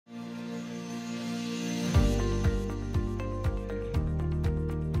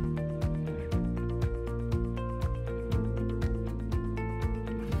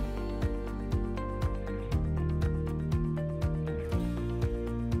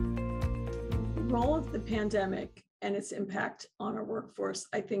role of the pandemic and its impact on our workforce,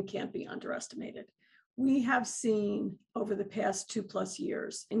 I think, can't be underestimated. We have seen over the past 2+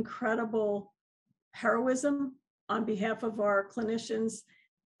 years incredible heroism on behalf of our clinicians,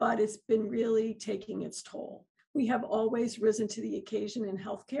 but it's been really taking its toll. We have always risen to the occasion in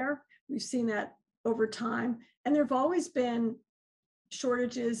healthcare. We've seen that over time, and there have always been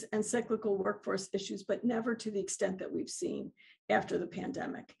shortages and cyclical workforce issues, but never to the extent that we've seen after the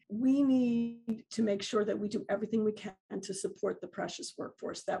pandemic. We need to make sure that we do everything we can to support the precious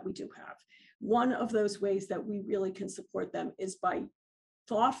workforce that we do have. One of those ways that we really can support them is by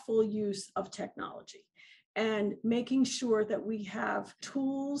thoughtful use of technology and making sure that we have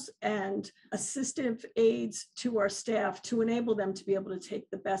tools and assistive aids to our staff to enable them to be able to take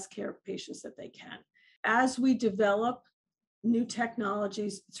the best care of patients that they can. As we develop new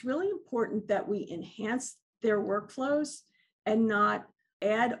technologies, it's really important that we enhance their workflows and not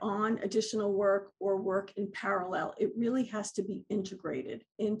add on additional work or work in parallel. It really has to be integrated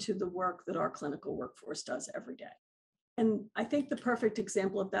into the work that our clinical workforce does every day. And I think the perfect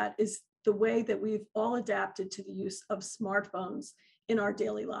example of that is the way that we've all adapted to the use of smartphones in our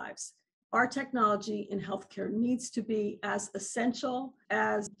daily lives. Our technology in healthcare needs to be as essential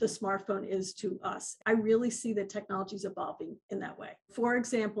as the smartphone is to us. I really see that technology is evolving in that way. For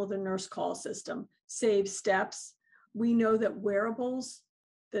example, the nurse call system saves steps. We know that wearables,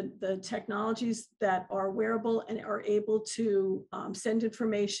 the technologies that are wearable and are able to send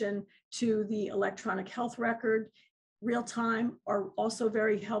information to the electronic health record real time are also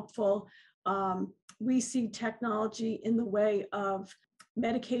very helpful. We see technology in the way of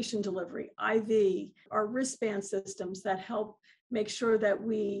medication delivery, IV, our wristband systems that help make sure that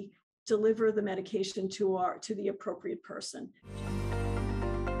we deliver the medication to the appropriate person.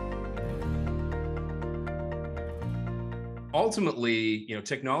 Ultimately,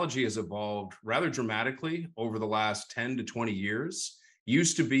 technology has evolved rather dramatically over the last 10 to 20 years.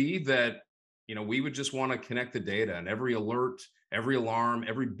 Used to be that we would just want to connect the data, and every alert, every alarm,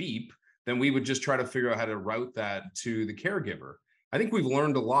 every beep, then we would just try to figure out how to route that to the caregiver. I think we've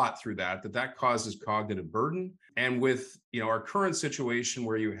learned a lot through that causes cognitive burden. And with our current situation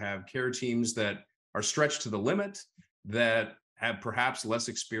where you have care teams that are stretched to the limit, that have perhaps less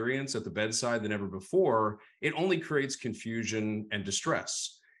experience at the bedside than ever before, it only creates confusion and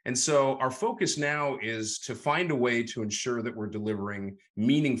distress. And so our focus now is to find a way to ensure that we're delivering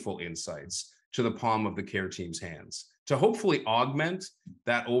meaningful insights to the palm of the care team's hands, to hopefully augment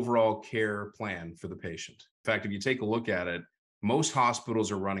that overall care plan for the patient. In fact, if you take a look at it, most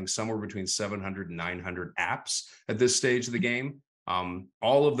hospitals are running somewhere between 700 and 900 apps at this stage of the game.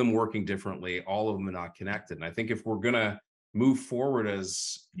 All of them working differently, all of them are not connected. And I think if we're going to move forward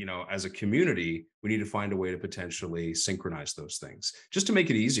as a community, we need to find a way to potentially synchronize those things just to make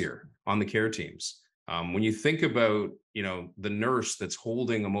it easier on the care teams. When you think about, the nurse that's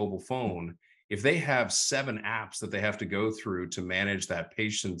holding a mobile phone, if they have 7 apps that they have to go through to manage that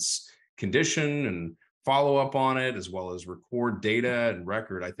patient's condition and follow up on it, as well as record data and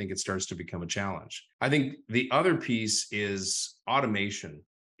record, I think it starts to become a challenge. I think the other piece is automation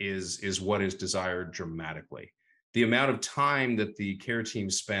is what is desired dramatically. The amount of time that the care team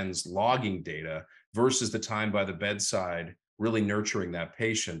spends logging data versus the time by the bedside really nurturing that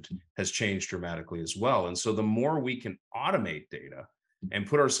patient has changed dramatically as well. And so the more we can automate data and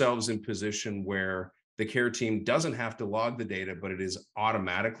put ourselves in position where the care team doesn't have to log the data, but it is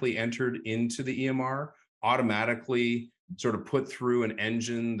automatically entered into the EMR, automatically sort of put through an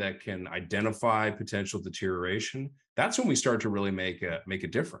engine that can identify potential deterioration, that's when we start to really make a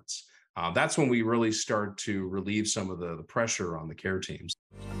difference. That's when we really start to relieve some of the pressure on the care teams.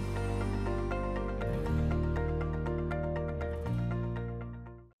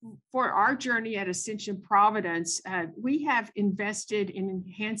 For our journey at Ascension Providence, we have invested in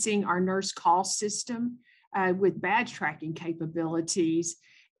enhancing our nurse call system with badge tracking capabilities.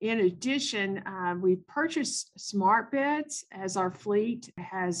 In addition, we've purchased smart beds as our fleet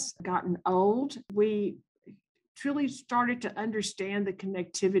has gotten old. We truly started to understand the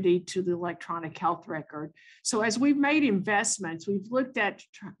connectivity to the electronic health record. So as we've made investments, we've looked at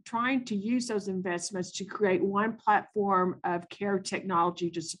trying to use those investments to create one platform of care technology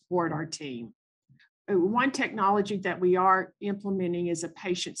to support our team. One technology that we are implementing is a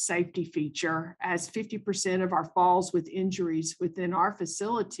patient safety feature, as 50% of our falls with injuries within our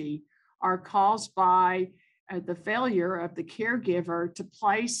facility are caused by the failure of the caregiver to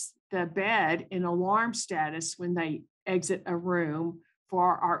place the bed in alarm status when they exit a room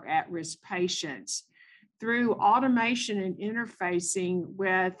for our at-risk patients. through automation and interfacing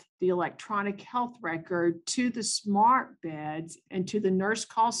with the electronic health record to the smart beds and to the nurse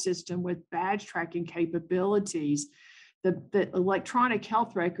call system with badge tracking capabilities. The electronic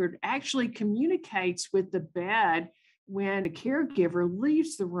health record actually communicates with the bed when a caregiver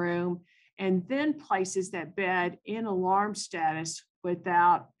leaves the room and then places that bed in alarm status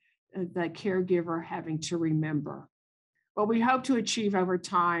without the caregiver having to remember. What we hope to achieve over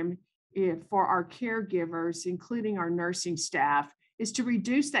time for our caregivers, including our nursing staff, is to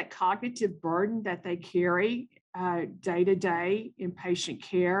reduce that cognitive burden that they carry day to day in patient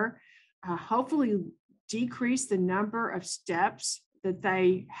care, hopefully decrease the number of steps that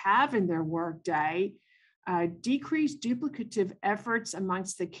they have in their workday, decrease duplicative efforts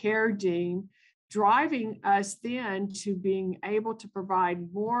amongst the care team, driving us then to being able to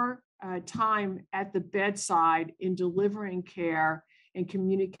provide more time at the bedside in delivering care and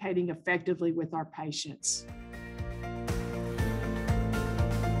communicating effectively with our patients.